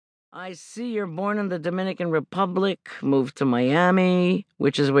I see you're born in the Dominican Republic, moved to Miami,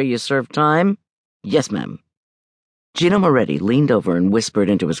 which is where you serve time. Yes, ma'am. Gino Moretti leaned over and whispered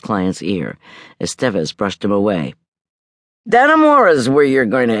into his client's ear. Estevez brushed him away. Dannemora's where you're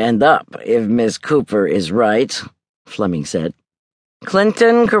going to end up, if Miss Cooper is right, Fleming said.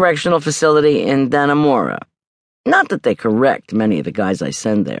 Clinton Correctional Facility in Dannemora. Not that they correct many of the guys I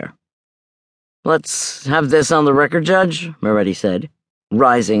send there. Let's have this on the record, Judge, Moretti said,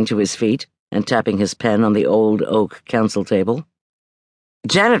 rising to his feet and tapping his pen on the old oak counsel table.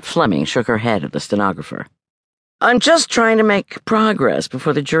 Janet Fleming shook her head at the stenographer. I'm just trying to make progress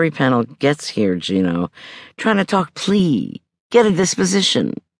before the jury panel gets here, Gino. Trying to talk plea, get a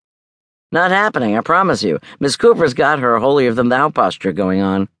disposition. Not happening, I promise you. Miss Cooper's got her holier-than-thou posture going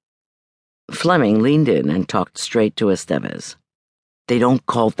on. Fleming leaned in and talked straight to Estevez. They don't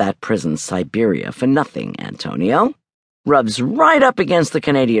call that prison Siberia for nothing, Antonio. Rubs right up against the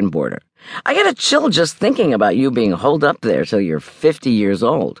Canadian border. I get a chill just thinking about you being holed up there till you're 50 years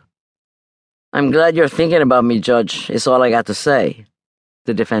old. I'm glad you're thinking about me, Judge, is all I got to say,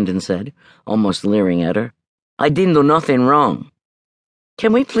 the defendant said, almost leering at her. I didn't do nothing wrong.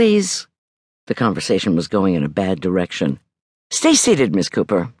 Can we please? The conversation was going in a bad direction. Stay seated, Miss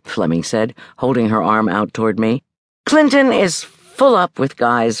Cooper, Fleming said, holding her arm out toward me. Clinton is full up with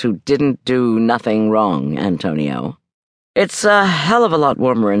guys who didn't do nothing wrong, Antonio. It's a hell of a lot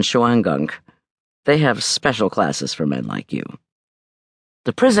warmer in Shawangunk. They have special classes for men like you.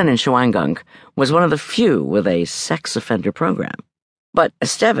 The prison in Shawangunk was one of the few with a sex offender program. But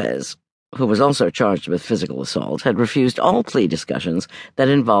Estevez, who was also charged with physical assault, had refused all plea discussions that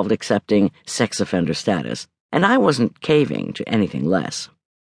involved accepting sex offender status, and I wasn't caving to anything less.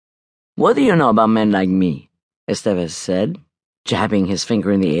 What do you know about men like me? Estevez said, jabbing his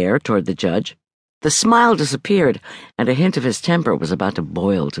finger in the air toward the judge. The smile disappeared, and a hint of his temper was about to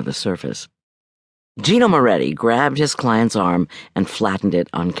boil to the surface. Gino Moretti grabbed his client's arm and flattened it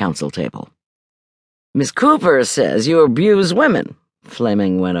on counsel table. Miss Cooper says you abuse women,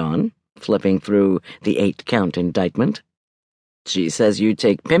 Fleming went on, flipping through the 8-count indictment. She says you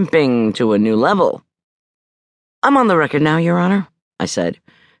take pimping to a new level. I'm on the record now, Your Honor, I said,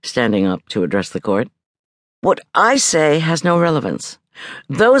 standing up to address the court. What I say has no relevance.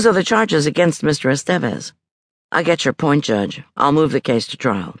 Those are the charges against Mr. Estevez. I get your point, Judge. I'll move the case to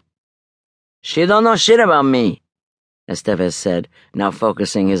trial. She don't know shit about me, Estevez said, now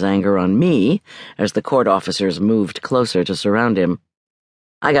focusing his anger on me as the court officers moved closer to surround him.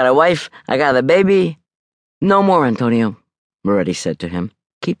 I got a wife, I got a baby. No more, Antonio, Moretti said to him.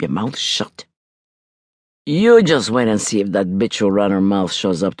 Keep your mouth shut. You just wait and see if that bitch will run her mouth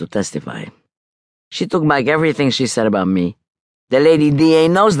shows up to testify. She took back everything she said about me. The lady DA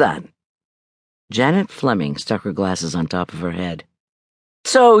knows that. Janet Fleming stuck her glasses on top of her head.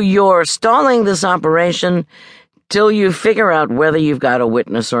 So you're stalling this operation till you figure out whether you've got a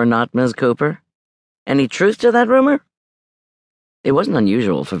witness or not, Ms. Cooper? Any truth to that rumor? It wasn't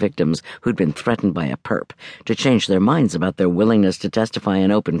unusual for victims who'd been threatened by a perp to change their minds about their willingness to testify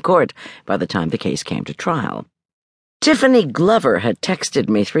in open court by the time the case came to trial. Tiffany Glover had texted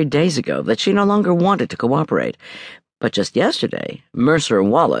me 3 days ago that she no longer wanted to cooperate, but just yesterday, Mercer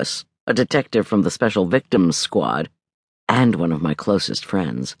Wallace, a detective from the Special Victims Squad, and one of my closest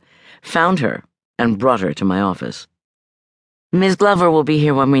friends, found her and brought her to my office. Miss Glover will be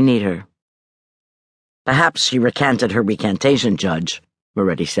here when we need her. Perhaps she recanted her recantation, Judge,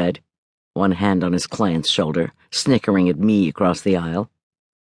 Moretti said, one hand on his client's shoulder, snickering at me across the aisle.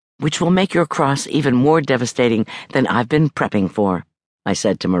 Which will make your cross even more devastating than I've been prepping for, I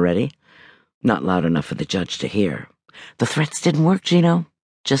said to Moretti, not loud enough for the judge to hear. The threats didn't work, Gino.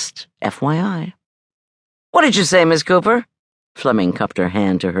 Just FYI. What did you say, Miss Cooper? Fleming cupped her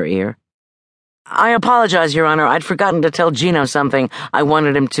hand to her ear. I apologize, Your Honor. I'd forgotten to tell Gino something I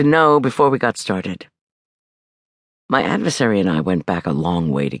wanted him to know before we got started. My adversary and I went back a long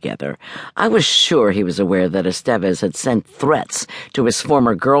way together. I was sure he was aware that Estevez had sent threats to his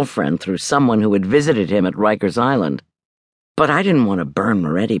former girlfriend through someone who had visited him at Rikers Island. But I didn't want to burn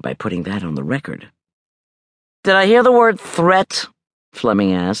Moretti by putting that on the record. Did I hear the word threat?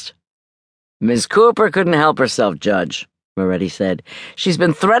 Fleming asked. Miss Cooper couldn't help herself, Judge, Moretti said. She's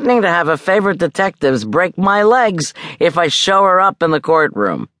been threatening to have her favorite detectives break my legs if I show her up in the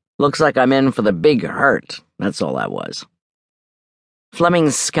courtroom. Looks like I'm in for the big hurt. That's all that was.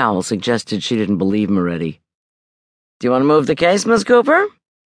 Fleming's scowl suggested she didn't believe Moretti. Do you want to move the case, Miss Cooper?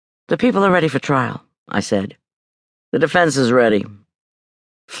 The people are ready for trial, I said. The defense is ready.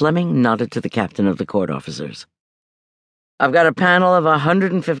 Fleming nodded to the captain of the court officers. I've got a panel of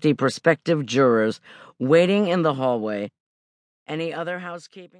 150 prospective jurors waiting in the hallway. Any other housekeeping?